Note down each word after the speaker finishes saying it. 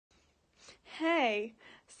Hey,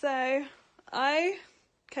 so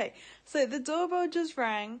so the doorbell just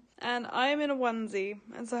rang and I'm in a onesie,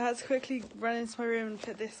 and so I had to quickly run into my room and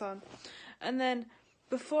put this on. And then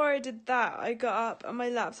before I did that, I got up and my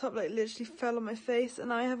laptop like literally fell on my face,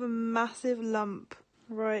 and I have a massive lump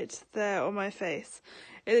right there on my face.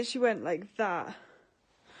 It literally went like that.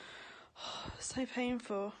 Oh, so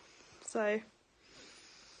painful. So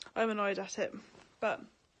I'm annoyed at it, but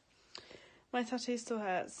my tattoo still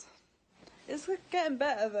hurts. It's getting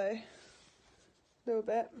better though. A little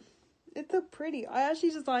bit. It's so pretty. I actually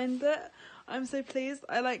designed it. I'm so pleased.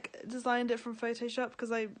 I designed it from Photoshop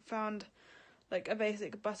because I found like a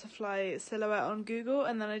basic butterfly silhouette on Google,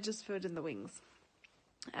 and then I just filled in the wings.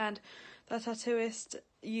 And the tattooist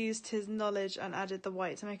used his knowledge and added the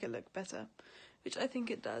white to make it look better, which I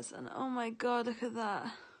think it does. And oh my god, look at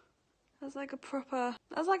that. That's like a proper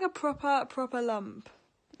lump.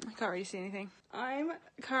 I can't really see anything. I'm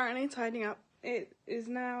currently tidying up. It is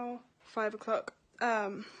now 5 o'clock.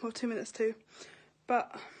 Or 2 minutes to.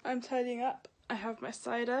 But I'm tidying up. I have my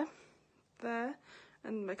cider there,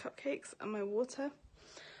 and my cupcakes and my water.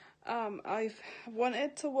 I've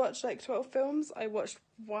wanted to watch like 12 films. I watched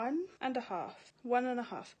one and a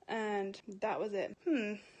half, and that was it.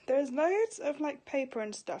 There's loads of like paper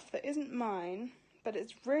and stuff that isn't mine, but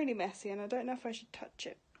it's really messy, and I don't know if I should touch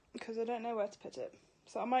it because I don't know where to put it.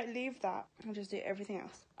 So I might leave that and just do everything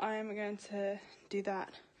else. I'm going to do that.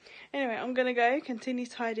 Anyway, I'm gonna go continue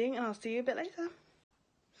tidying, and I'll see you a bit later.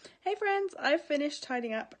 Hey friends, I've finished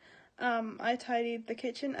tidying up. I tidied the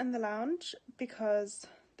kitchen and the lounge because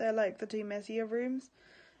they're like the two messier rooms.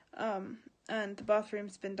 And the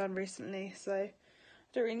bathroom's been done recently, so I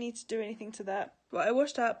don't really need to do anything to that. But I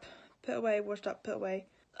washed up, put away, washed up, put away.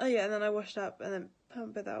 Oh yeah, and then I washed up and then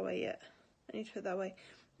haven't put that away yet. I need to put that away.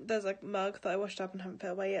 There's like a mug that I washed up and haven't put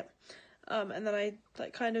away yet. And then I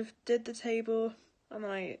like kind of did the table, and then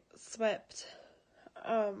I swept,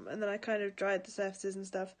 and then I kind of dried the surfaces and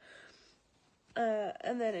stuff.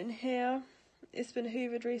 And then in here, it's been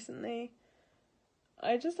hoovered recently.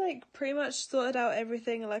 I just like pretty much sorted out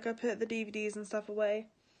everything, like I put the DVDs and stuff away.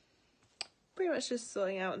 Pretty much just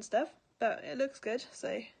sorting out and stuff, but it looks good,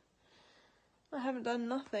 so I haven't done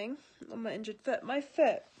nothing on my injured foot. My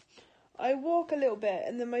foot, I walk a little bit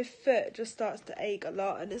and then my foot just starts to ache a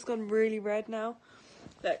lot, and it's gone really red now.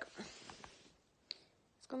 Look.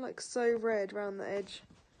 Gone like so red around the edge.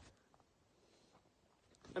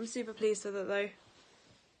 I'm super pleased with it though.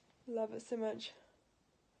 Love it so much.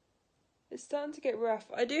 It's starting to get rough.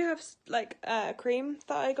 I do have like cream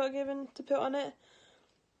that I got given to put on it,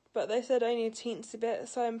 but they said only a teensy bit,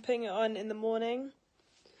 so I'm putting it on in the morning.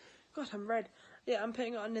 God, I'm red. Yeah, I'm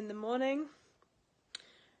putting it on in the morning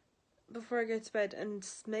before I go to bed, and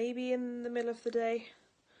maybe in the middle of the day.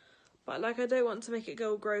 But like, I don't want to make it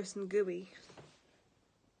go all gross and gooey.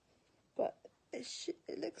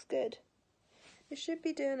 It looks good. It should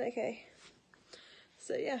be doing okay.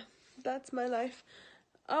 So yeah, that's my life.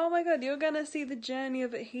 Oh my god, you're gonna see the journey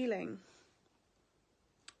of it healing.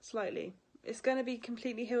 Slightly. It's gonna be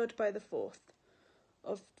completely healed by the 4th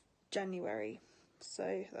of January.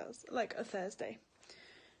 So that's like a Thursday.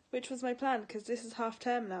 Which was my plan, because this is half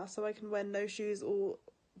term now, so I can wear no shoes all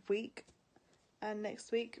week and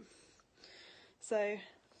next week. So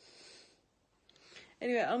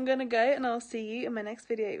anyway, I'm gonna go, and I'll see you in my next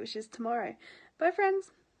video, which is tomorrow. Bye friends!